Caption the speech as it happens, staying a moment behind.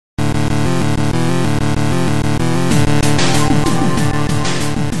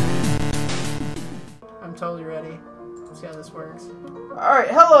Alright,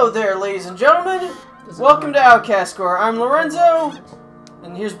 hello there, ladies and gentlemen. Welcome to Outcast Score. I'm Lorenzo,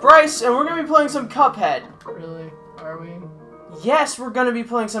 and here's Brice, and we're going to be playing some CupHead. Really? Are we? Yes, we're going to be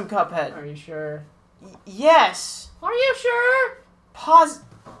playing some CupHead. Are you sure? Yes! Are you sure? Pause.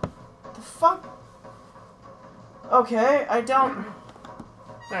 The fuck? Okay, I don't...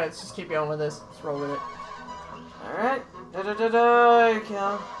 Alright, let's just keep going with this. Let's roll with it. Alright.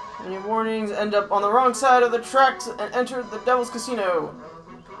 Okay. Any warnings? End up on the wrong side of the tracks and enter the Devil's Casino.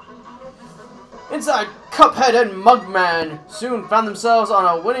 Inside, CupHead and Mugman soon found themselves on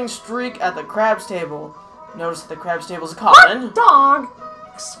a winning streak at the Crab's Table. Notice that the Crab's Table is a common. Hot dog!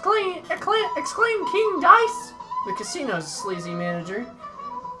 Exclaim King Dice, the casino's sleazy manager.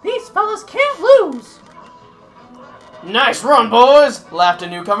 These fellas can't lose! Nice run, boys! Laughed a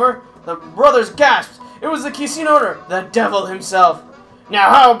newcomer. The brothers gasped. It was the casino owner, the devil himself. Now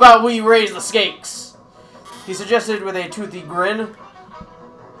how about we raise the stakes? He suggested with a toothy grin.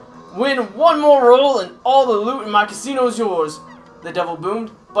 Win one more roll and all the loot in my casino is yours. The devil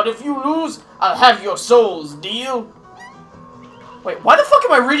boomed. But if you lose, I'll have your souls, deal? Wait, why the fuck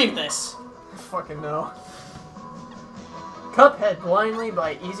am I reading this? I fucking know. CupHead, blinded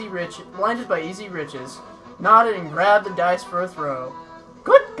by easy riches, nodded and grabbed the dice for a throw.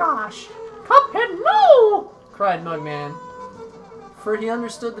 Good gosh! CupHead, no! Cried Mugman. For he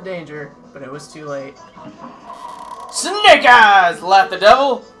understood the danger, but it was too late. Snake eyes! Laughed the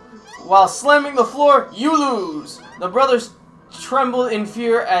devil. While slamming the floor, you lose. The brothers trembled in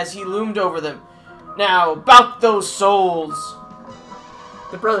fear as he loomed over them. Now, bout those souls.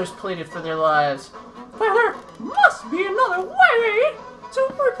 The brothers pleaded for their lives. There must be another way to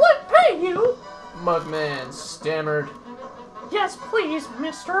pay you. Mugman stammered. Yes, please,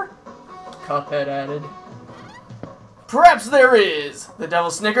 mister. CupHead added. Perhaps there is, the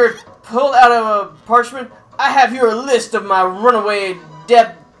devil snickered, pulled out of a parchment. I have here a list of my runaway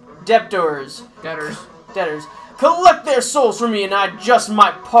debtors. Debtors. Collect their souls for me and I just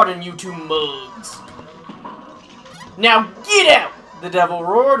might pardon you two mugs. Now get out, the devil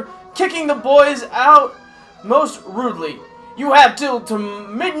roared, kicking the boys out most rudely. You have till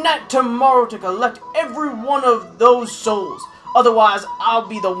midnight tomorrow to collect every one of those souls. Otherwise, I'll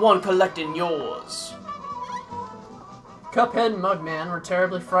be the one collecting yours. CupHead and Mugman were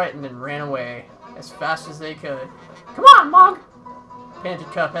terribly frightened and ran away as fast as they could. Come on, Mug! Panted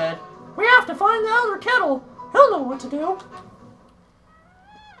CupHead. We have to find the other kettle. He'll know what to do.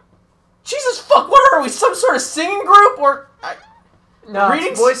 Jesus fuck, what are we, some sort of singing group or... No,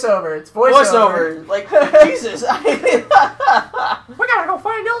 readings? It's voiceover. It's voiceover. Like, Jesus. We gotta go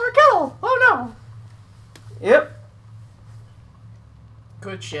find the other kettle. Oh no. Yep.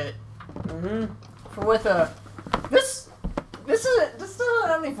 Good shit. Mm-hmm. With a... This doesn't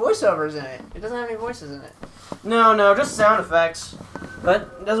have any voiceovers in it. It doesn't have any voices in it. No, just sound effects. But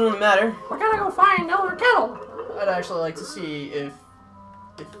it doesn't really matter. We're gonna go find another kettle. I'd actually like to see if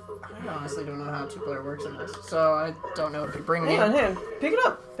I honestly don't know how two-player works in this, so I don't know if you bring me. Hang on. Pick it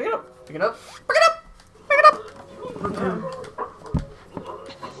up. Pick it up. Pick it up. Pick it up. Pick it up.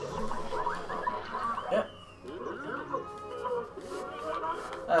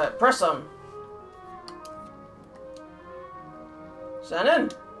 Yep. Press them. Send in.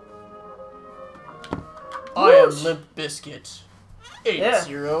 I am Limp Biscuit.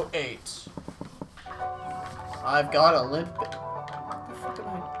 808. I've got a limp. What the fuck am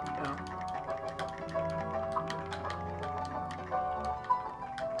I?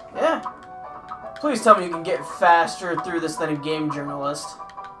 Yeah. Please tell me you can get faster through this than a game journalist.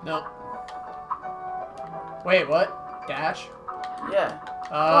 Nope. Wait, what? Dash? Yeah.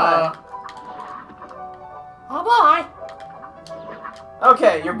 Oh boy.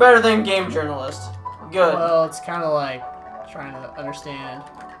 Okay, you're better than game journalist. Good. Well, it's kind of like trying to understand.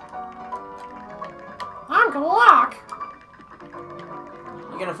 I'm gonna lock.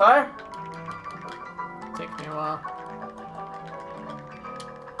 You gonna fire? Takes me a while.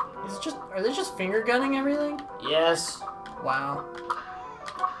 Are they just finger gunning everything? Yes. Wow.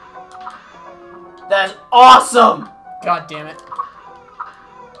 That's awesome! God damn it.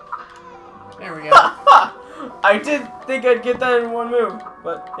 There we go. I did think I'd get that in one move,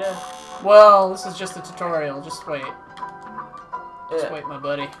 but yeah. Well, this is just a tutorial. Just wait. Just Yeah. wait, my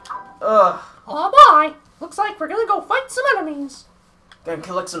buddy. Ugh. Oh boy! Looks like we're gonna go fight some enemies. Gotta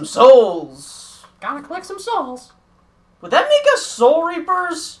collect some souls. Gotta collect some souls. Would that make us soul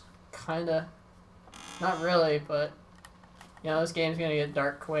reapers? Kinda. Not really, but... You know, this game's gonna get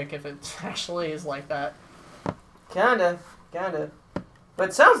dark quick if it actually is like that. Kinda. But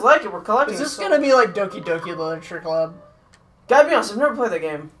it sounds like it. We're collecting. Is this gonna be like Doki Doki Literature Club? Gotta be honest, I've never played that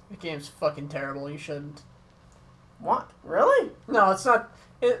game. The game's fucking terrible. You shouldn't. What? Really? No, it's not.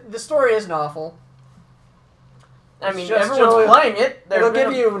 The story isn't awful. I mean, everyone's playing it. It'll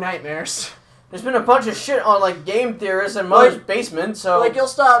give you nightmares. There's been a bunch of shit on, like, game theorists and Mother's basement, so... Like, you'll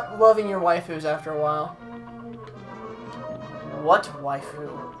stop loving your waifus after a while. What waifu?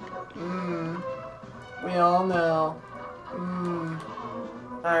 We all know.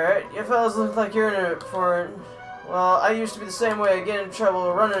 Alright, you fellas look like you're in it for it. Well, I used to be the same way. I get in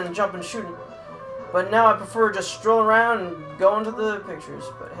trouble running and jumping and shooting. But now I prefer just strolling around and going to the pictures.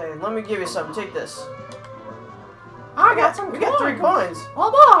 But hey, let me give you something. Take this. I got some We coins. got 3 coins. Oh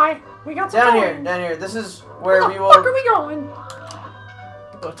boy! We got some coins. Down here. This is where we will... Where the fuck are we going?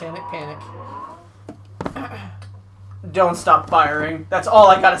 Botanic Panic. Don't stop firing. That's all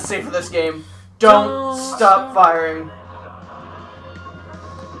I gotta say for this game. Don't stop firing.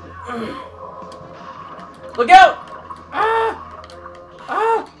 Look out!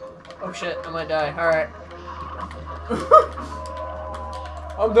 Oh shit, I might die. Alright.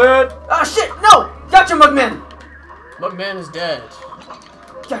 I'm dead! Oh shit! No! Gotcha, Mugman! Mugman is dead.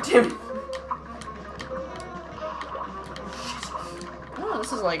 God damn it. Oh,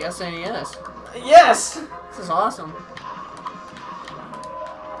 this is like SNES. Yes! This is awesome.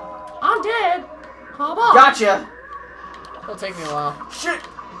 I'm dead! How about? Gotcha! It'll take me a while. Shit!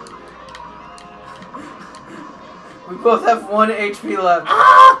 We both have 1 HP left.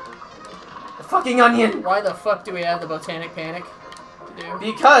 Ah! The fucking onion! Why the fuck do we have the Botanic Panic to do?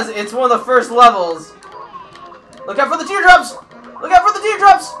 Because it's one of the first levels. Look out for the teardrops! Look out for the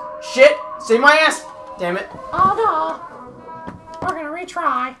teardrops! Shit! Save my ass! Damn it. Oh no! We're gonna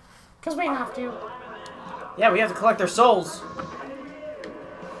retry. Because we have to. Yeah, we have to collect their souls.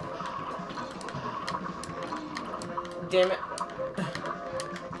 Damn it.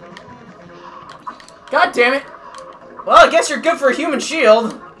 God damn it! Well, I guess you're good for a human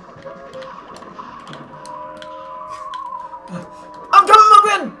shield. I'm coming,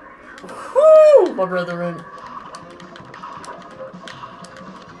 Logan! Woo! My brother in.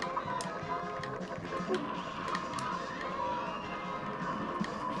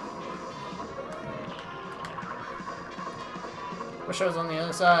 Wish I was on the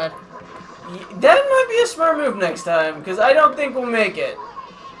other side. That might be a smart move next time, because I don't think we'll make it.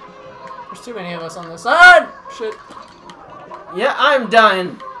 There's too many of us on this side! Shit. Yeah, I'm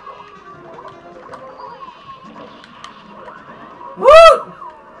dying. Woo!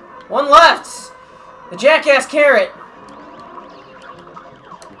 1 left. The jackass carrot.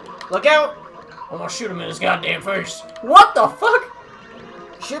 Look out. I'm gonna shoot him in his goddamn face. What the fuck?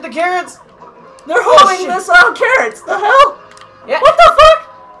 Shoot the carrots. They're holding this out carrots. The hell? Yeah. What the fuck?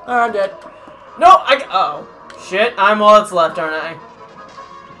 Oh, I'm dead. No, oh. Shit, I'm all that's left, aren't I?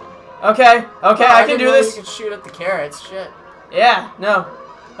 Okay, I can do this. You can shoot at the carrots. Shit. Yeah, no.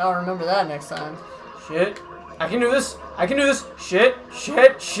 I'll remember that next time. Shit. I can do this. I can do this. Shit.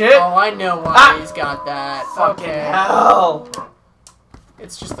 Oh, I know why he's got that. Fucking okay. hell.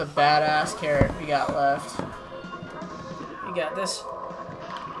 It's just a badass carrot we got left. You got this.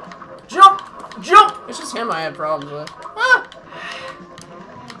 Jump! Jump! It's just him I had problems with. Ah!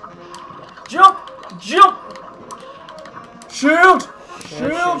 Jump! Jump! Shield!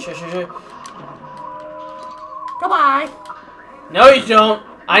 Shit. Goodbye! No, you don't.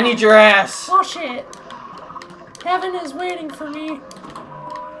 I need your ass. Oh, shit. Heaven is waiting for me.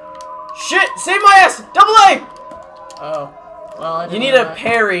 Shit! Save my ass! Double A! Oh. Well, I didn't You need know a that.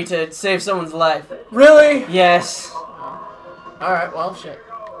 parry to save someone's life. Really? Yes. Alright, well, shit.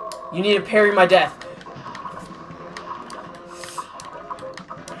 You need to parry my death.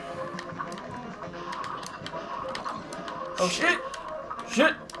 Oh, shit.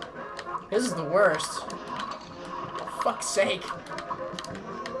 Shit! This is the worst. For fuck's sake.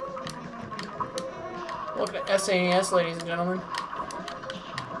 Look at SNES, ladies and gentlemen.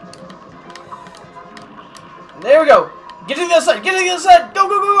 There we go! Get to the other side! Get to the other side!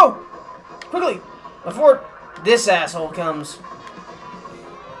 Go! Quickly! Before this asshole comes.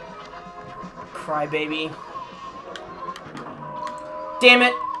 Crybaby. Damn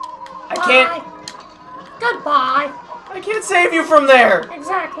it! I can't. Goodbye! I can't save you from there!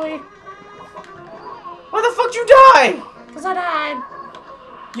 Exactly. Why the fuck did you die? Because I died.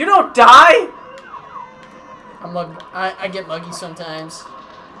 You don't die? I get muggy sometimes.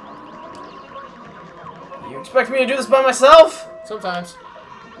 You expect me to do this by myself? Sometimes.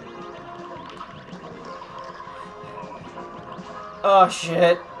 Oh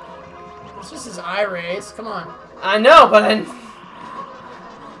shit. It's just his eye rays. Come on. I know, but I...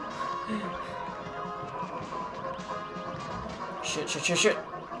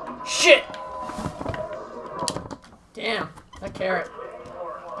 Shit! Damn. That carrot.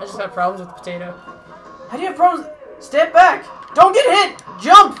 I just have problems with the potato. How do you have problems? Step back! Don't get hit!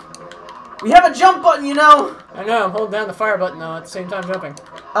 Jump! We have a jump button, you know! I know, I'm holding down the fire button though at the same time jumping.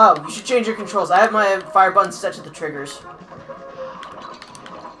 Oh, you should change your controls. I have my fire button set to the triggers.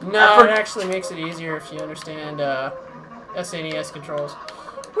 No, it actually makes it easier if you understand SNES controls.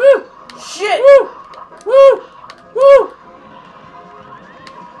 Woo! Shit! Woo! Woo! Woo!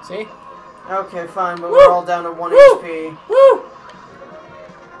 See? Okay, fine, but Woo! we're all down to 1 Woo! HP. Woo!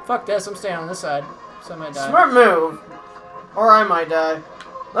 Fuck this, I'm staying on this side. So I might die. Smart move. Or I might die.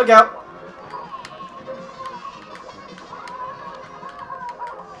 Look out.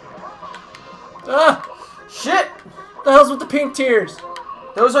 Ah! Shit! What the hell's with the pink tears?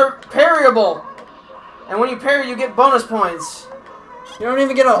 Those are parryable. And when you parry, you get bonus points. You don't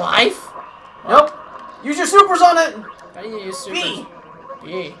even get a life? Nope. Use your supers on it. How do you use supers? B.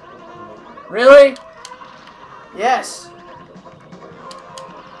 B. Really? Yes.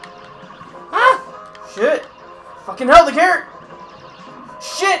 Ah! Shit. Fucking hell, the carrot.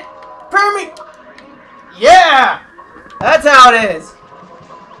 Shit. Parry me. Yeah. That's how it is.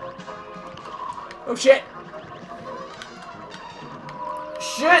 Oh shit.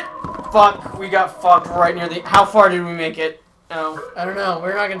 Shit. Fuck. We got fucked right near the... How far did we make it? Oh. I don't know.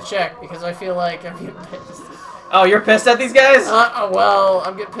 We're not gonna check because I feel like I'm getting pissed. Oh, you're pissed at these guys? Well,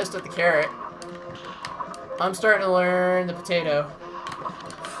 I'm getting pissed at the carrot. I'm starting to learn the potato.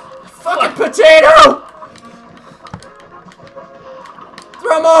 Fucking potato!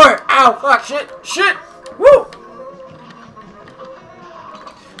 Throw more! Ow, fuck. Shit. Shit. Woo.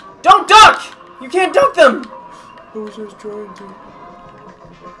 Don't duck! You can't duck them! I wish I was trying to.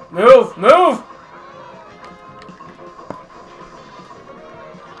 Move! Move!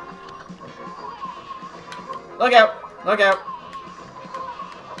 Look out! Look out!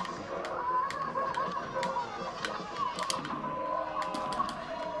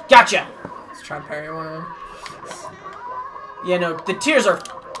 Gotcha! Let's try and parry one of them. Yeah, no, the tears are...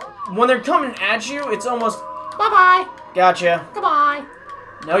 When they're coming at you, it's almost... Bye-bye! Gotcha. Goodbye!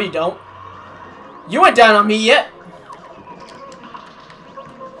 No, you don't. You ain't down on me yet!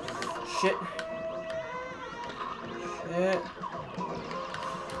 Shit. Shit.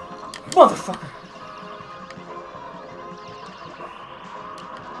 Motherfucker.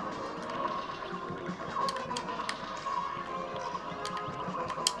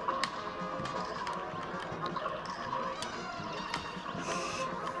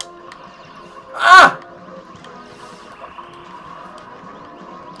 Ah!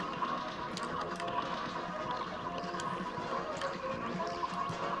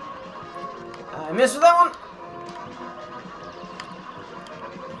 I missed with that one.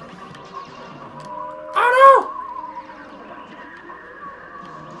 Oh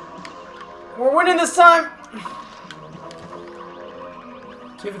no! We're winning this time. Do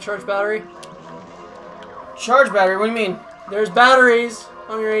you have a charged battery? Charge battery? What do you mean? There's batteries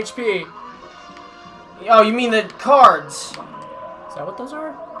on your HP. Oh, you mean the cards? Is that what those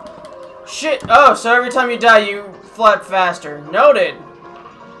are? Shit! Oh, so every time you die, you flap faster. Noted.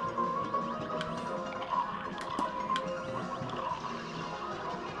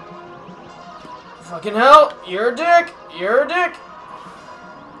 Fucking hell! You're a dick! You're a dick!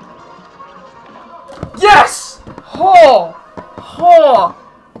 Yes! Oh! Oh!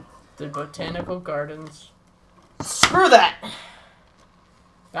 The botanical gardens. Screw that!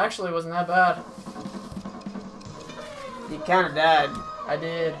 Actually, it wasn't that bad. You kinda died. I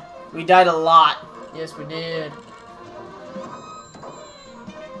did. We died a lot. Yes, we did.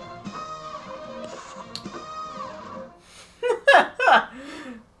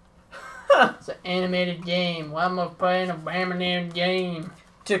 It's an animated game. Why am I playing a animated game?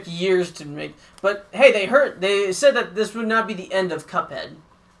 Took years to make, but hey, they said that this would not be the end of CupHead.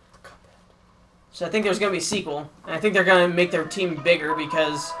 So I think there's gonna be a sequel, and I think they're gonna make their team bigger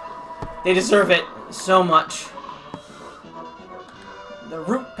because they deserve it so much. The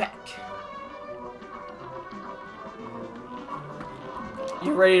root pack.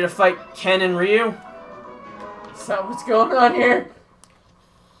 You ready to fight Ken and Ryu? Is that what's going on here?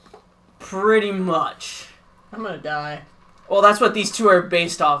 Pretty much. I'm gonna die. Well, that's what these two are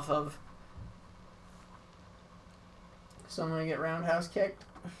based off of. So I'm gonna get roundhouse kicked.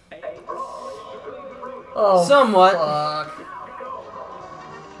 Oh, somewhat. Fuck.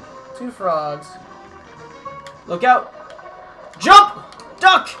 2 frogs. Look out! Jump!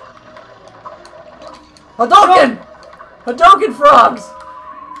 Duck! Hadouken! Hadouken frogs!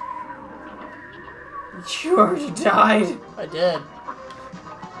 You already died. I did.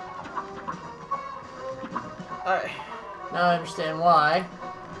 Alright. Now I understand why.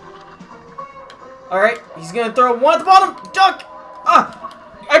 Alright, he's gonna throw one at the bottom. Duck! Ah!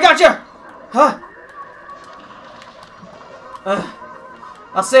 I gotcha! Huh!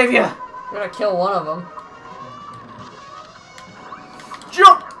 I'll save you. We're gonna kill one of them.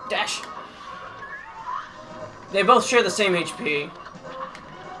 Jump! Dash. They both share the same HP.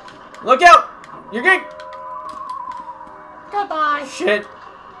 Look out! You're getting... Goodbye. Shit.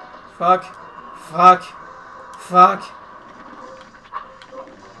 Fuck. Fuck. Fuck.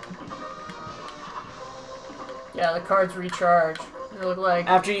 Yeah, the cards recharge. They look like...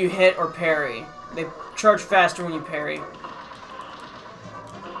 After you hit or parry. They charge faster when you parry.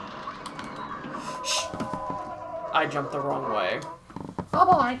 Shh. I jumped the wrong way. Oh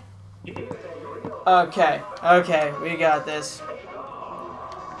boy. Okay. Okay. We got this.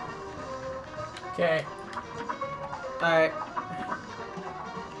 Okay. Alright.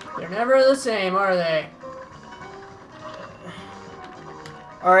 They're never the same, are they?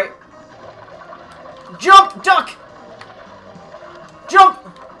 Alright. Jump! Duck! Jump!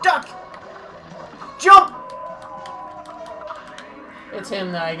 Duck! Jump! It's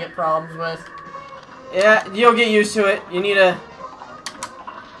him that I get problems with. Yeah, you'll get used to it. You need a...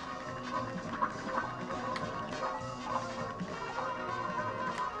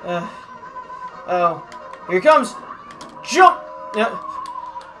 oh. Here he comes! Jump! No.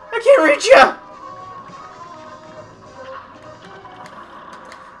 I can't reach you!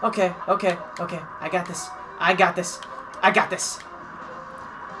 Okay, okay, okay. I got this. I got this. I got this.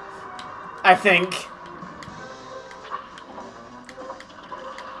 I think.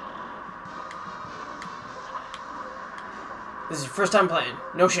 This is your first time playing.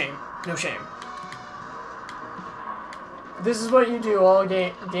 No shame. No shame. This is what you do all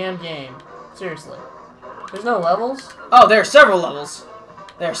damn game. Seriously. There's no levels? Oh, there are several levels.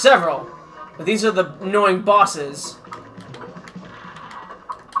 There are several. But these are the annoying bosses.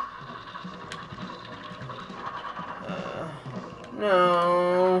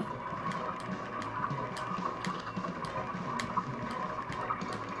 No.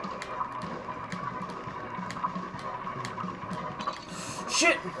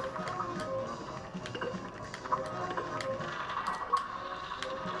 Shit.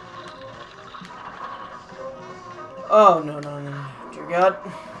 Oh, no, no, no. Dear God.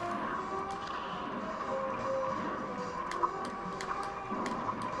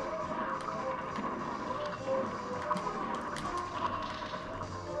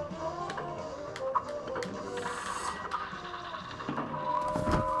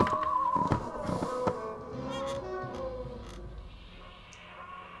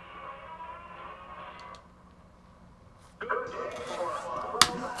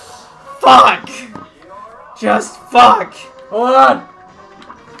 Fuck! Just fuck! Hold on!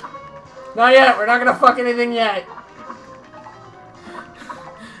 Not yet, we're not gonna fuck anything yet.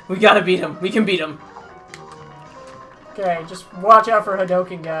 We gotta beat him. We can beat him. Okay, just watch out for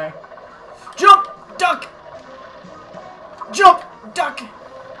Hadoken guy. Jump! Duck! Jump! Duck!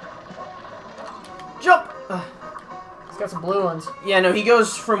 Jump! He's got some blue ones. Yeah, no, he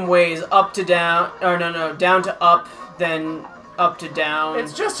goes from ways up to down, or no, down to up, then up to down.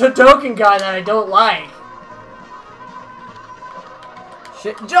 It's just Hadoken guy that I don't like.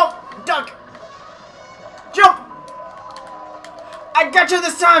 Shit. Jump! Duck! Jump! I got you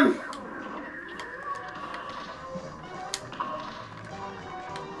this time!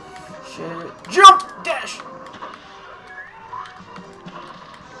 Shit. Jump! Dash!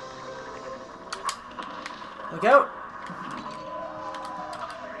 Look out!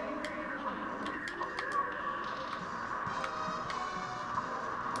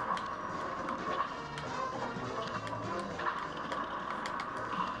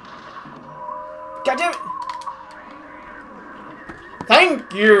 God damn it!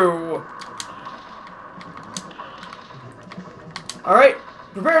 Thank you! Alright,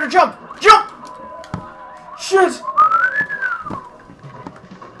 prepare to jump! Jump! Shit!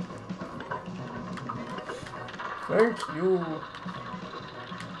 Thank you.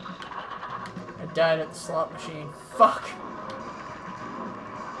 I died at the slot machine. Fuck!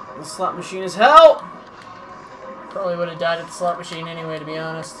 The slot machine is hell! Probably would have died at the slot machine anyway, to be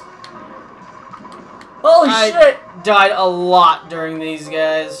honest. Holy shit! I died a lot during these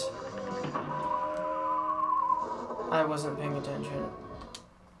guys. I wasn't paying attention.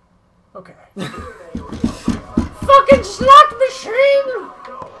 Okay. Fucking slot machine!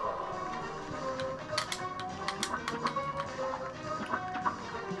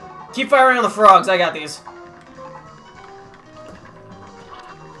 Keep firing on the frogs, I got these.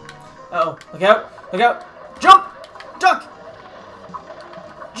 Uh-oh, look out, look out. Jump! Duck!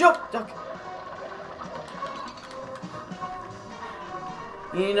 Jump! Duck!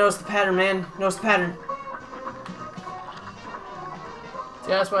 You need to notice the pattern, man. Notice the pattern. See,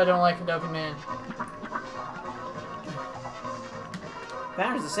 that's why I don't like Hadoken Man.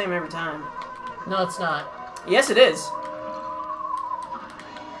 Pattern's the same every time. No, it's not. Yes, it is.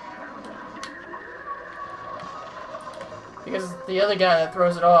 Because it's the other guy that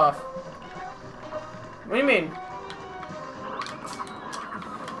throws it off. What do you mean?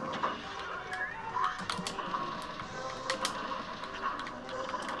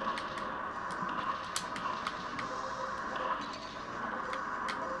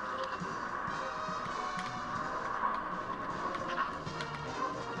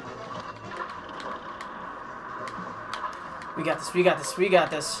 We got this, we got this, we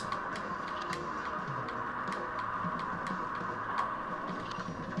got this.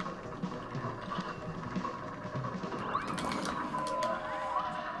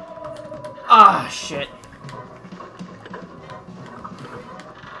 Ah, shit.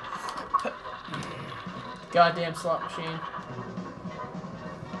 Goddamn slot machine.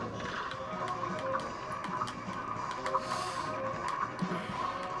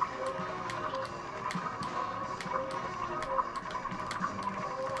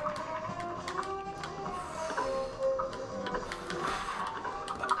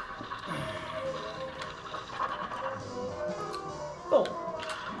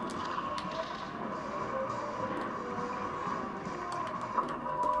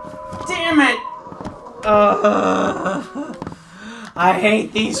 Damn it! I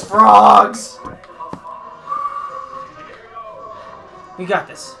hate these frogs! We got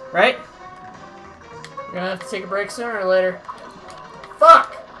this, right? We're gonna have to take a break sooner or later.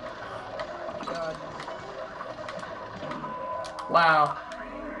 Fuck! God. Wow.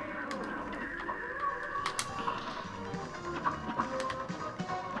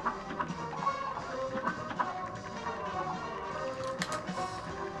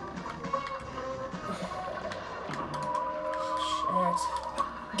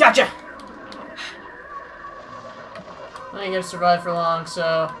 Gotcha! I ain't gonna survive for long,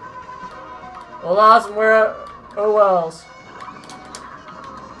 so... Well, odds and we're... Oh wells.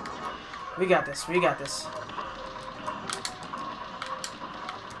 We got this, we got this.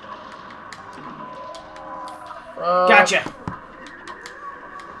 Gotcha!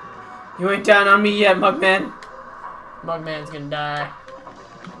 You ain't down on me yet, Mugman. Mugman's gonna die.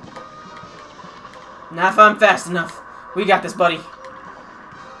 Not if I'm fast enough. We got this, buddy.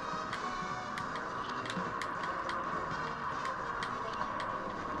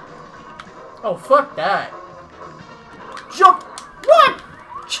 Oh, fuck that. Jump! Run!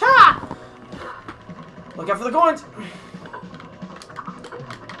 Cha! Look out for the coins!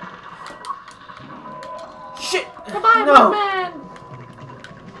 Shit! Goodbye, no. man!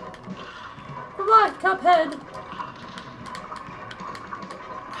 Goodbye, CupHead!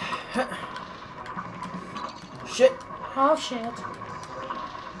 Shit! Oh, shit.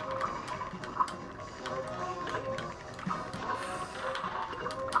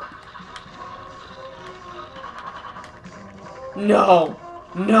 No!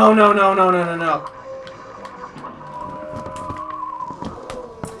 No, no, no, no, no, no, no.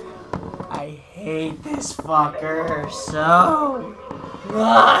 I hate this fucker so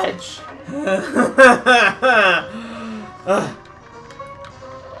much.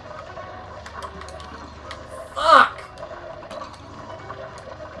 Fuck!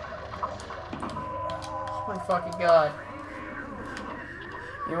 Oh my fucking god.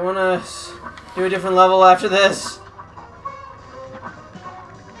 You wanna do a different level after this?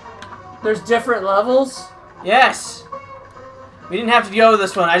 There's different levels? Yes! We didn't have to go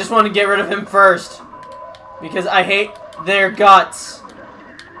this one. I just wanted to get rid of him first. Because I hate their guts.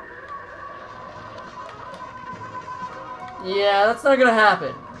 Yeah, that's not gonna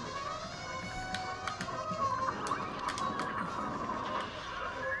happen.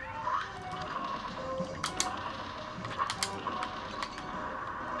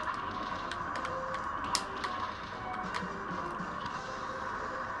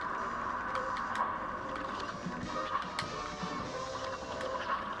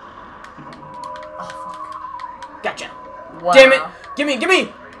 Gotcha. Wow. Damn it! Gimme, gimme!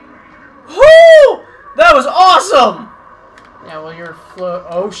 Whoo! That was awesome! Yeah, well, you're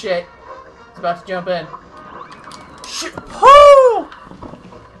oh shit. It's about to jump in. Shit! Whoo!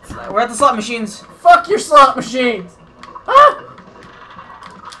 We're at the slot machines. Fuck your slot machines! Ah!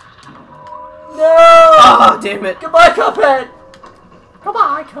 No! Ah, damn it. Goodbye, CupHead!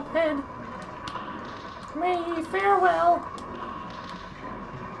 Goodbye, CupHead! May farewell!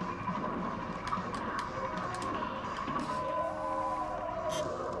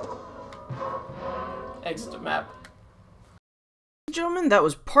 Exit the map. Ladies and gentlemen, that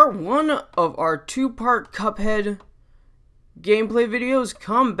was part 1 of our 2-part CupHead gameplay videos.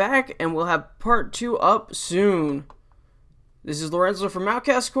 Come back and we'll have part 2 up soon. This is Lorenzo from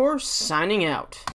Outcast Corps, signing out.